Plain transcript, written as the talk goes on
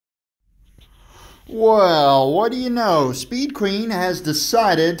Well, what do you know? Speed Queen has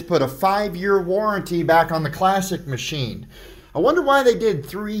decided to put a 5-year warranty back on the classic machine. I wonder why they did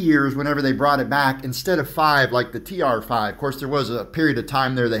 3 years whenever they brought it back instead of 5 like the TR5. Of course, there was a period of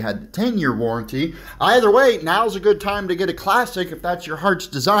time there they had the 10-year warranty. Either way, now's a good time to get a classic if that's your heart's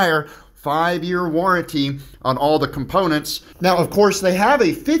desire. 5-year warranty on all the components. Now, of course, they have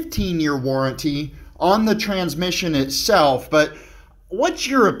a 15-year warranty on the transmission itself, but what's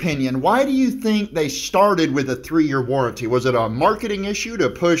your opinion? Why do you think they started with a 3-year warranty? Was it a marketing issue to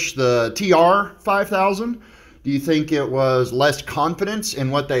push the TR5000? Do you think it was less confidence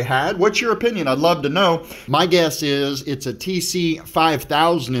in what they had? What's your opinion? I'd love to know. My guess is it's a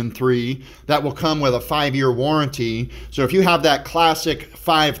TC5003 that will come with a 5-year warranty. So if you have that classic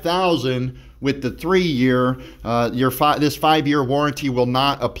 5000 with the 3-year, this 5-year warranty will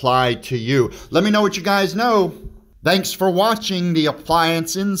not apply to you. Let me know what you guys know. Thanks for watching the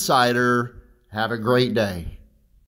Appliance Insider. Have a great day.